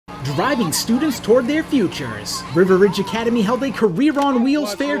driving students toward their futures. River Ridge Academy held a Career on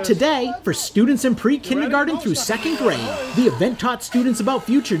Wheels fair today for students in pre-kindergarten through 2nd grade. The event taught students about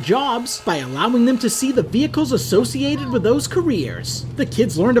future jobs by allowing them to see the vehicles associated with those careers. The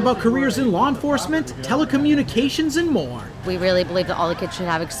kids learned about careers in law enforcement, telecommunications, and more. We really believe that all the kids should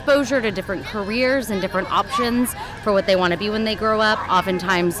have exposure to different careers and different options for what they want to be when they grow up.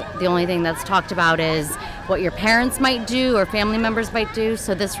 Oftentimes, the only thing that's talked about is what your parents might do or family members might do,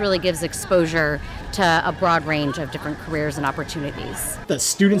 so this really gives exposure to a broad range of different careers and opportunities. The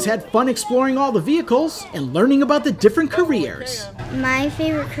students had fun exploring all the vehicles and learning about the different careers. My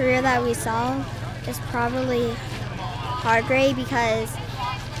favorite career that we saw is probably hard grade because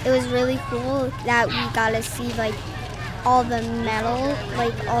it was really cool that we got to see like all the metal,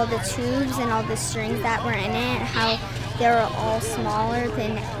 like all the tubes and all the strings that were in it, how they were all smaller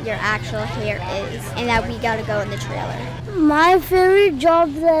than your actual hair is, and that we got to go in the trailer. My favorite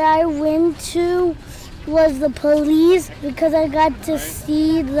job that I went to was the police because I got to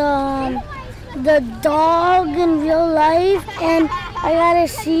see the dog in real life, and I got to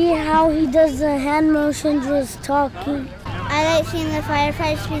see how he does the hand motions with talking. I like seeing the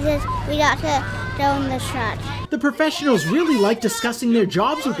firefighters because we got to go in the truck. The professionals really like discussing their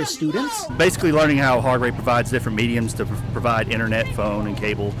jobs with the students. Basically learning how hard rate provides different mediums to provide internet, phone, and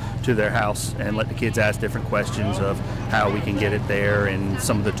cable to their house, and let the kids ask different questions of how we can get it there and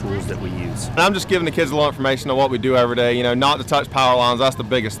some of the tools that we use. I'm just giving the kids a little information on what we do every day. You know, not to touch power lines, that's the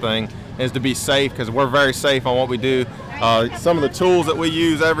biggest thing, is to be safe, because we're very safe on what we do. Some of the tools that we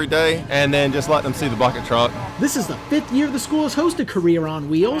use every day, and then just let them see the bucket truck. This is the 5th year the school has hosted Career on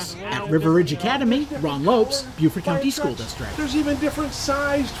Wheels. At River Ridge Academy, Ron Lopes, Beaufort County School District. There's even different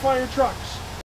sized fire trucks.